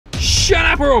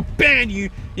or I'll ban you,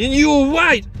 and you'll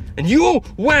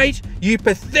wait, you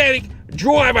pathetic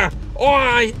driver.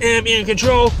 I am in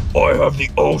control. I have the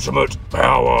ultimate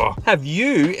power. Have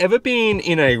you ever been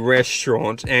in a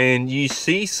restaurant and you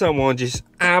see someone just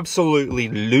absolutely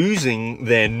losing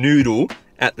their noodle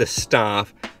at the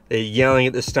staff? They're yelling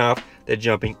at the staff, they're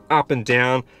jumping up and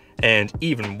down, and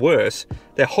even worse,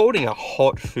 they're holding a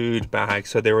hot food bag,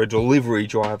 so they're a delivery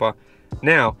driver.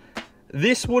 Now,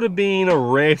 this would have been a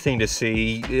rare thing to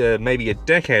see maybe a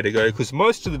decade ago, because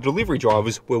most of the delivery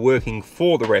drivers were working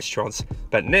for the restaurants.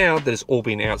 But now that it's all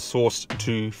been outsourced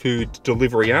to food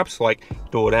delivery apps like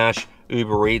Doordash,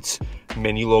 Uber Eats,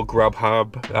 Menulog,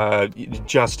 Grubhub,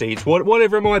 Just Eats,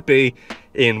 whatever it might be,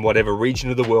 in whatever region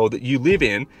of the world that you live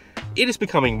in, it is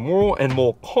becoming more and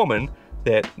more common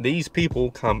that these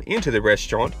people come into the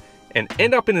restaurant and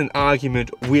end up in an argument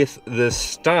with the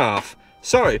staff.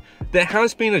 So there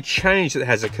has been a change that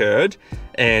has occurred,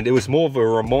 and it was more of a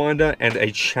reminder and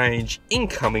a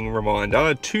incoming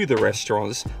reminder to the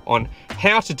restaurants on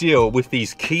how to deal with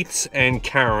these Keiths and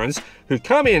Karens who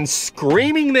come in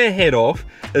screaming their head off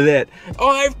that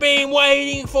I've been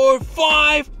waiting for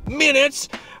 5 minutes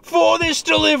for this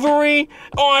delivery,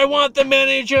 I want the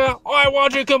manager, I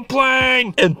want to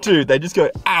complain. And dude, they just go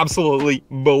absolutely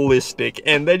ballistic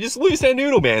and they just lose their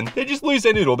noodle, man. They just lose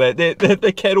their noodle. Their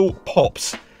kettle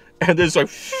pops and there's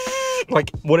like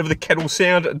whatever the kettle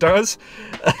sound does.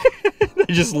 They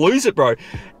just lose it, bro.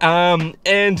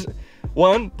 And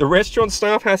one, the restaurant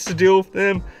staff has to deal with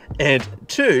them, and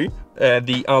two,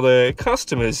 the other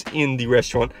customers in the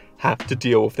restaurant have to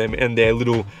deal with them and their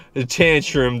little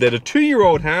tantrum that a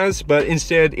 2-year-old has, but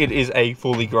instead it is a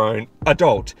fully grown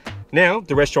adult. Now,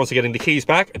 the restaurants are getting the keys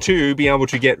back to be able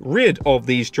to get rid of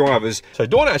these drivers. So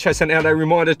DoorDash has sent out a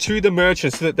reminder to the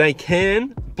merchants that they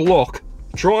can block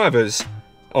drivers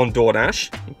on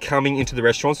DoorDash coming into the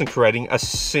restaurants and creating a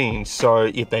scene. So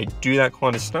if they do that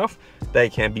kind of stuff, they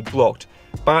can be blocked.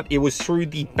 But it was through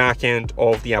the back end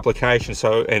of the application,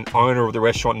 so an owner of the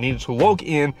restaurant needed to log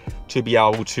in to be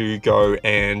able to go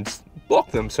and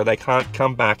block them so they can't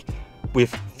come back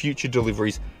with future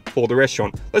deliveries for the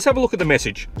restaurant. Let's have a look at the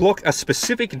message. Block a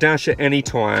specific dasher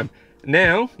anytime.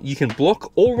 Now you can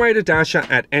block or rate a dasher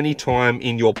at any time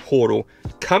in your portal.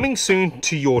 Coming soon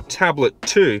to your tablet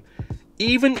too.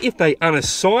 Even if they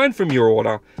unassigned from your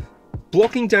order,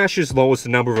 blocking dashers lowers the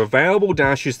number of available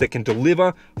dashers that can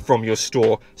deliver from your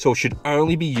store, so it should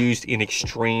only be used in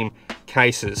extreme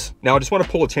cases. Now, I just want to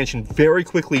pull attention very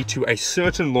quickly to a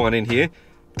certain line in here,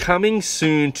 coming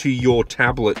soon to your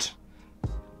tablet.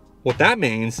 What that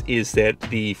means is that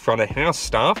the front of house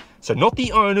staff, so not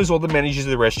the owners or the managers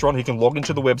of the restaurant who can log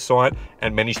into the website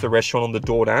and manage the restaurant on the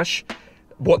DoorDash,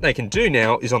 what they can do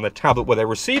now is on the tablet where they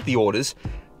receive the orders,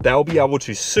 they'll be able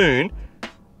to soon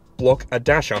block a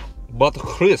dasher. But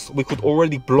Chris, we could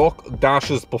already block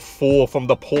dashers before from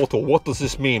the portal. What does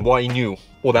this mean? Why new?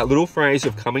 Well, that little phrase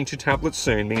of coming to tablet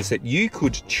soon means that you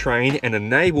could train and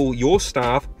enable your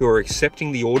staff who are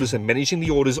accepting the orders and managing the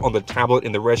orders on the tablet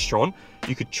in the restaurant.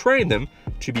 You could train them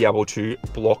to be able to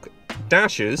block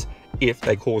dashers if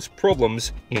they cause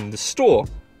problems in the store.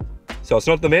 So it's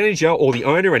not the manager or the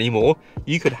owner anymore.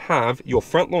 You could have your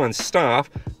frontline staff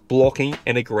blocking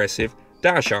an aggressive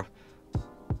dasher.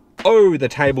 Oh, the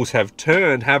tables have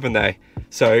turned, haven't they?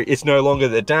 So it's no longer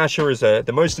the dasher is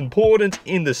the most important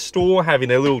in the store having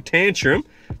their little tantrum.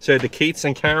 So the Keiths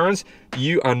and Karens,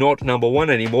 you are not number one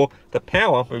anymore. The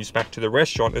power moves back to the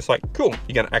restaurant. It's like, cool,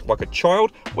 you're going to act like a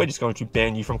child. We're just going to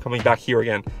ban you from coming back here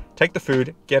again. Take the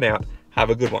food, get out, have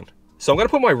a good one. So I'm going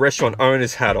to put my restaurant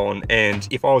owner's hat on, and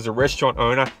if I was a restaurant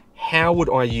owner, how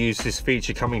would I use this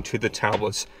feature coming to the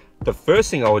tablets? The first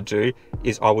thing I would do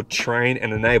is I would train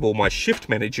and enable my shift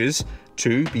managers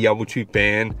to be able to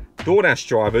ban DoorDash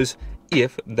drivers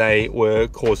if they were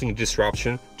causing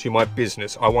disruption to my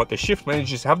business. I want the shift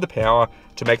managers to have the power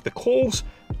to make the calls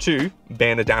to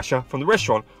ban a dasher from the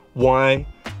restaurant. Why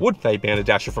would they ban a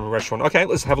dasher from a restaurant? Okay,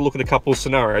 let's have a look at a couple of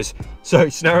scenarios. So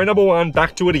scenario number one,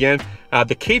 back to it again,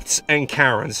 the Keiths and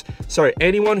Karens. So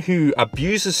anyone who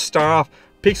abuses staff,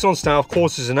 picks on staff,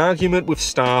 causes an argument with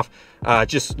staff,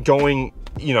 just going,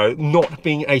 you know, not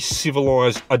being a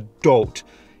civilized adult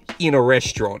in a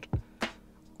restaurant.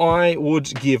 I would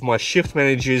give my shift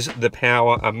managers the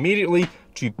power immediately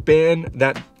to ban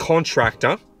that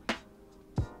contractor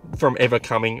from ever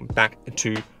coming back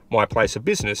to my place of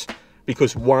business.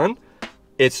 Because one,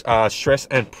 it's stress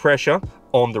and pressure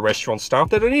on the restaurant staff.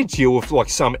 They don't need to deal with like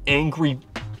some angry,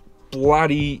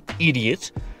 bloody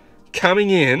idiot coming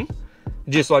in,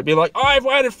 just like be like, I've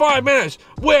waited 5 minutes.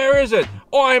 Where is it?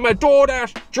 I'm a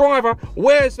DoorDash driver.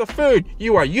 Where's the food?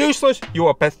 You are useless. You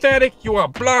are pathetic. You are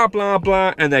blah, blah,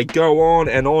 blah. And they go on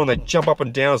and on. They jump up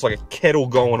and down. It's like a kettle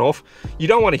going off. You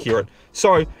don't want to hear it.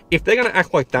 So if they're going to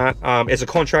act like that as a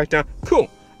contractor, cool.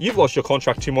 You've lost your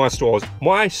contract to my stores.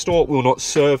 My store will not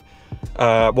serve,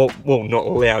 will not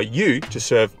allow you to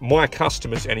serve my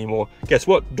customers anymore. Guess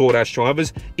what, DoorDash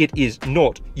drivers? It is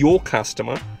not your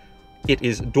customer. It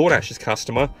is DoorDash's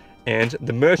customer. And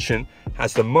the merchant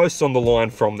has the most on the line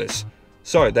from this.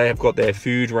 So they have got their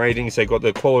food ratings, they've got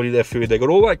the quality of their food, they've got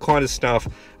all that kind of stuff.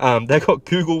 They've got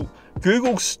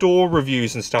Google store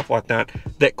reviews and stuff like that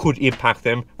that could impact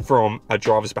them from a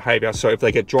driver's behavior. So if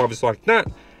they get drivers like that,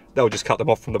 they'll just cut them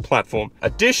off from the platform.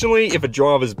 Additionally, if a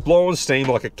driver's blowing steam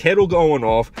like a kettle going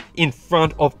off in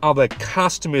front of other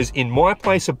customers in my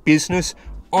place of business,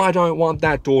 I don't want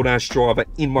that DoorDash driver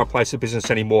in my place of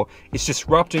business anymore. It's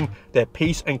disrupting their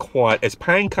peace and quiet as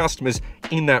paying customers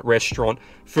in that restaurant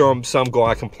from some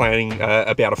guy complaining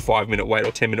about a 5-minute wait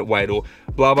or 10-minute wait or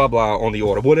blah, blah, blah on the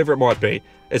order, whatever it might be.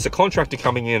 As a contractor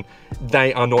coming in,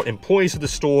 they are not employees of the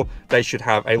store. They should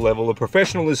have a level of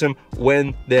professionalism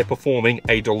when they're performing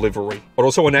a delivery. I'd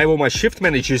also enable my shift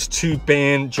managers to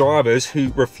ban drivers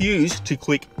who refuse to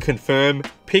click confirm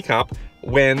pickup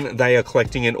when they are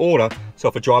collecting an order. So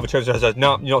if a driver turns around and says,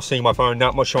 no, you're not seeing my phone, no,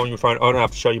 I'm not showing you my phone, I don't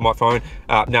have to show you my phone,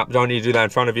 no, don't need to do that in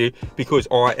front of you because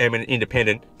I am an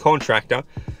independent contractor.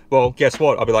 Well, guess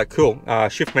what? I'll be like, cool,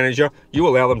 shift manager, you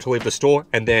allow them to leave the store,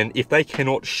 and then if they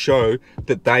cannot show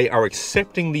that they are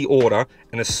accepting the order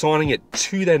and assigning it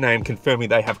to their name, confirming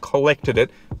they have collected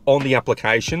it on the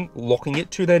application, locking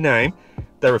it to their name,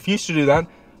 they refuse to do that,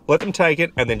 let them take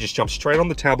it and then just jump straight on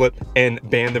the tablet and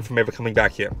ban them from ever coming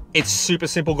back here. It's super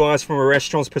simple, guys, from a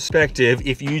restaurant's perspective.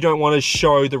 If you don't want to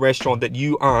show the restaurant that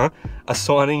you are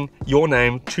assigning your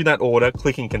name to that order,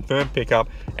 clicking confirm pickup,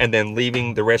 and then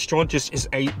leaving the restaurant just is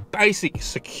a basic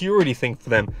security thing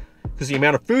for them. Because the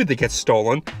amount of food that gets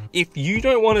stolen, if you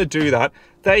don't want to do that,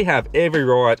 they have every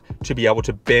right to be able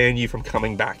to ban you from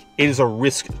coming back. It is a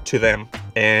risk to them.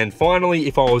 And finally,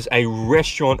 if I was a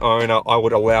restaurant owner, I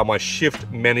would allow my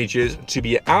shift managers to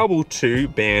be able to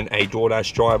ban a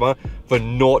DoorDash driver for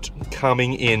not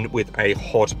coming in with a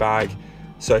hot bag.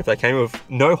 So if they came with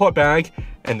no hot bag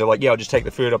and they're like, yeah, I'll just take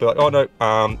the food, I'll be like, oh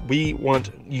no, we want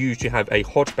you to have a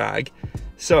hot bag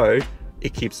so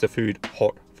it keeps the food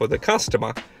hot for the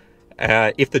customer.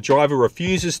 If the driver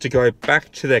refuses to go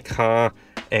back to their car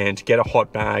and get a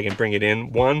hot bag and bring it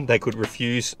in, one, they could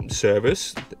refuse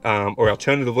service, or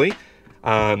alternatively,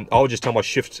 I'll just tell my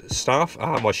shift staff,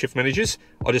 my shift managers,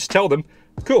 I'll just tell them,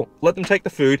 cool, let them take the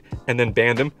food and then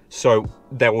ban them so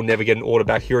they will never get an order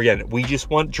back here again. We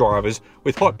just want drivers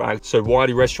with hot bags. So why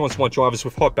do restaurants want drivers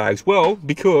with hot bags? Well,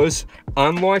 because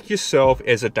unlike yourself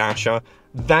as a dasher,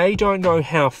 they don't know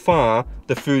how far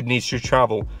the food needs to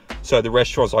travel. So the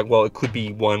restaurant's like, well, it could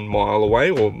be 1 mile away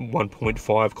or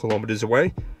 1.5 kilometers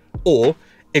away, or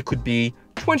it could be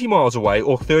 20 miles away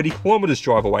or 30 kilometers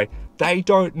drive away. They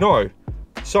don't know.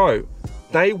 So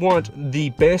they want the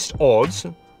best odds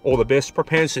or the best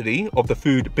propensity of the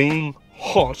food being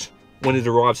hot when it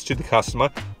arrives to the customer,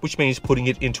 which means putting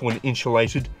it into an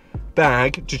insulated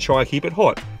bag to try and keep it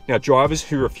hot. Now, drivers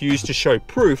who refuse to show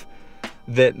proof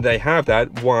that they have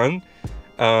that, one,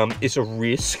 it's a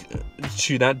risk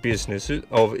to that business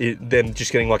of them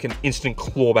just getting like an instant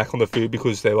clawback on the food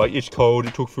because they're like, it's cold,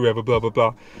 it took forever, blah, blah,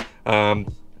 blah.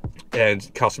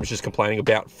 And customers just complaining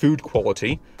about food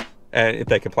quality. And if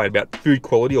they complain about food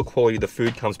quality or quality of the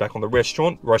food comes back on the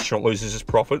restaurant loses its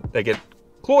profit, they get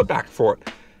clawed back for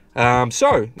it.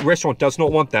 So the restaurant does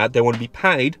not want that. They want to be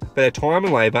paid for their time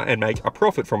and labor and make a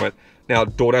profit from it. Now,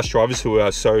 DoorDash drivers who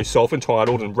are so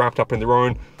self-entitled and wrapped up in their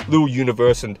own little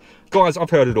universe, and guys, I've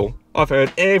heard it all. I've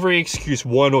heard every excuse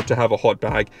why not to have a hot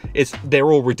bag.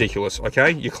 They're all ridiculous,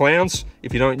 okay? You're clowns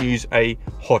if you don't use a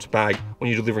hot bag when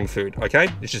you're delivering food, okay?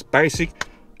 It's just basic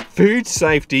food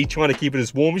safety, trying to keep it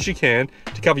as warm as you can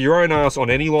to cover your own ass on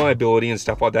any liability and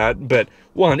stuff like that. But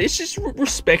one, it's just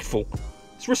respectful.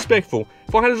 It's respectful.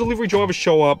 If I had a delivery driver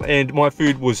show up and my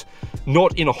food was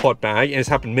not in a hot bag, and it's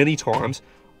happened many times,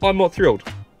 I'm not thrilled.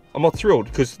 I'm not thrilled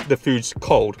because the food's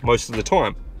cold most of the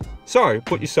time. So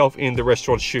put yourself in the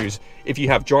restaurant's shoes. If you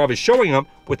have drivers showing up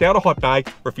without a hot bag,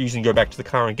 refusing to go back to the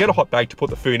car and get a hot bag to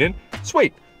put the food in,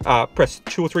 sweet. Press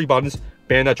 2 or 3 buttons,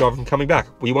 ban that driver from coming back.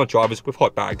 We want drivers with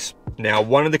hot bags. Now,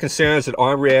 one of the concerns that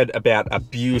I read about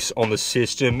abuse on the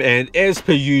system, and as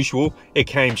per usual, it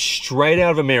came straight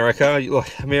out of America.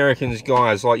 Like, Americans,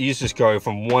 guys, like, you just go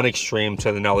from one extreme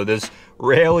to another. There's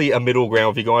rarely a middle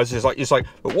ground for you guys. It's like,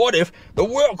 but what if the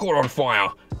world caught on fire?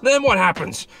 Then what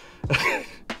happens?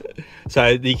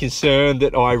 So the concern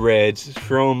that I read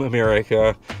from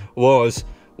America was,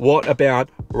 what about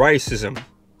racism?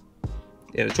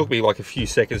 And it took me like a few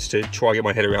seconds to try to get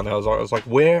my head around that. I was like,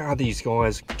 where are these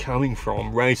guys coming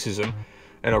from? Racism.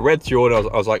 And I read through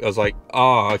it. I was like,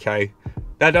 oh, okay,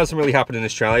 that doesn't really happen in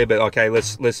Australia, but okay,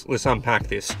 let's unpack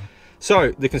this.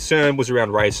 So the concern was around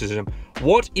racism.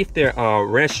 What if there are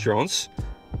restaurants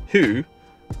who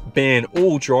ban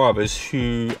all drivers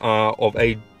who are of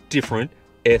a different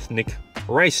ethnic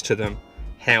race to them?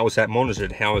 How is that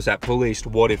monitored? How is that policed?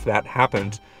 What if that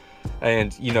happened?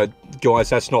 And, you know,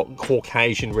 guys, that's not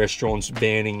Caucasian restaurants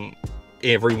banning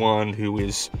everyone who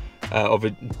is of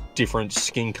a different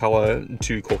skin color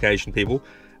to Caucasian people.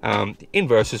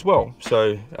 Inverse as well.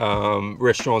 So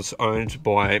restaurants owned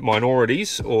by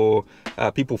minorities or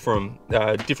people from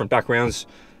different backgrounds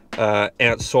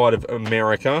outside of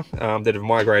America that have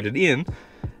migrated in,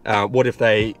 what if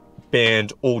they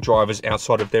banned all drivers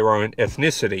outside of their own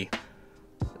ethnicity?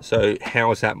 So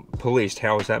how is that policed?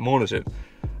 How is that monitored?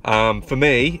 For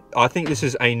me, I think this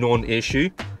is a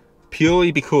non-issue,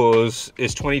 purely because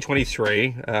it's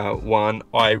 2023. One,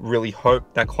 I really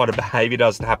hope that kind of behavior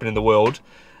doesn't happen in the world.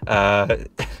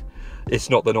 It's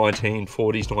not the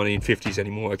 1940s, 1950s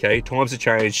anymore, okay? Times have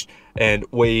changed, and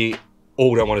we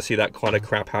all don't want to see that kind of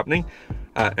crap happening.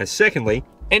 And secondly,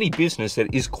 any business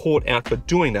that is caught out for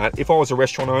doing that, if I was a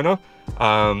restaurant owner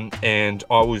and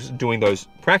I was doing those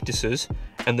practices,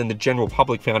 and then the general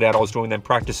public found out I was doing them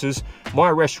practices, my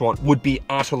restaurant would be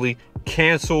utterly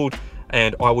cancelled,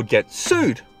 and I would get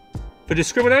sued for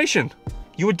discrimination.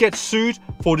 You would get sued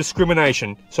for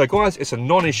discrimination. So guys, it's a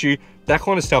non-issue. That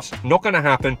kind of stuff's not going to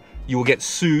happen. You will get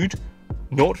sued,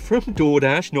 not from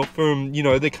DoorDash, not from, you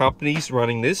know, the companies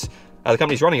running this. The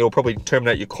companies running it will probably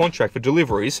terminate your contract for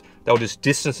deliveries. They'll just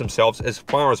distance themselves as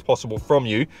far as possible from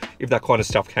you if that kind of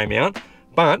stuff came out.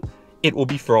 But it will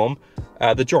be from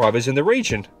the drivers in the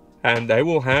region, and they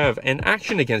will have an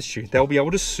action against you. They'll be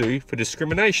able to sue for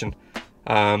discrimination,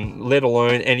 let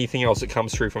alone anything else that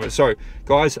comes through from it. So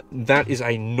guys, that is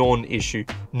a non-issue.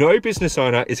 No business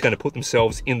owner is going to put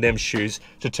themselves in them shoes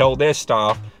to tell their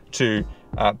staff to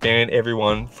ban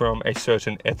everyone from a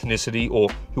certain ethnicity or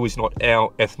who is not our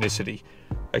ethnicity.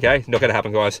 Okay, not going to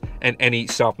happen, guys. And any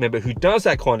staff member who does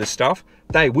that kind of stuff,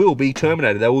 they will be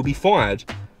terminated. They will be fired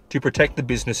to protect the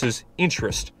business's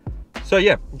interest. So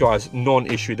yeah, guys,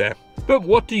 non-issue there. But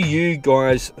what do you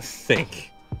guys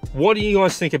think? What do you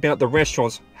guys think about the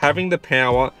restaurants having the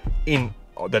power in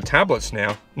the tablets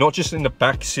now? Not just in the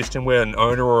back system where an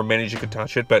owner or a manager could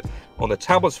touch it, but on the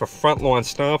tablets for frontline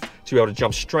staff to be able to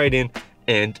jump straight in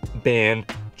and ban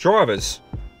drivers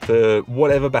for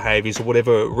whatever behaviors or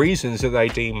whatever reasons that they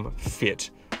deem fit.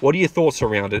 What are your thoughts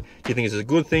around it? Do you think this is a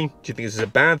good thing? Do you think this is a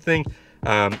bad thing?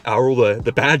 Are all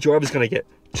the bad drivers going to get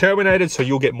terminated so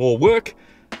you'll get more work?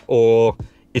 Or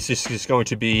is this just going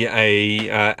to be a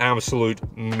absolute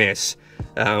mess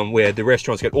where the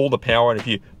restaurants get all the power, and if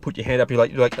you put your hand up, you're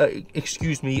like,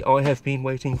 excuse me, I have been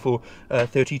waiting for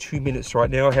 32 minutes right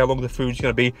now. How long the food's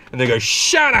going to be? And they go,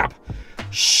 shut up,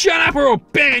 or I'll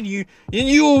ban you, and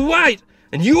you'll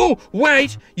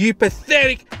wait, you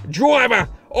pathetic driver.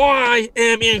 I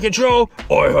am in control.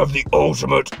 I have the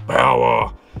ultimate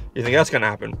power. You think that's going to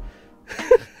happen?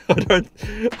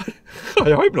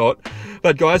 I hope not.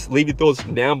 But guys, leave your thoughts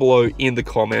down below in the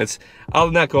comments. Other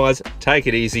than that, guys, take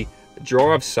it easy,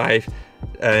 drive safe,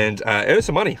 and earn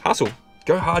some money. Hustle.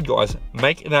 Go hard, guys.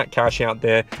 Make that cash out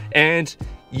there. And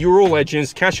you're all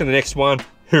legends. Catch you on the next one.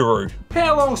 Hooroo.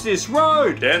 How long's this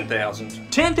road?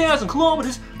 10,000. 10,000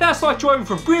 kilometres? That's like driving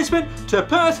from Brisbane to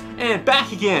Perth and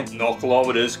back again. Not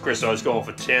kilometres. Christo's going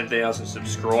for 10,000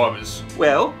 subscribers.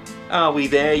 Well, are we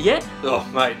there yet? Oh,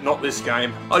 mate, not this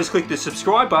game. I just clicked the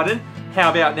subscribe button.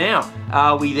 How about now?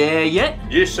 Are we there yet?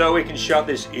 Just so we can shut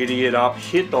this idiot up,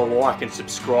 hit the like and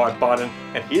subscribe button,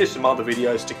 and here's some other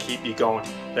videos to keep you going.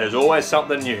 There's always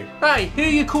something new. Hey, who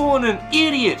you calling an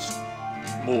idiot?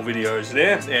 More videos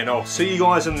there, and I'll see you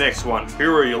guys in the next one.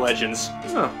 Who are you legends?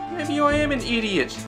 Oh, maybe I am an idiot.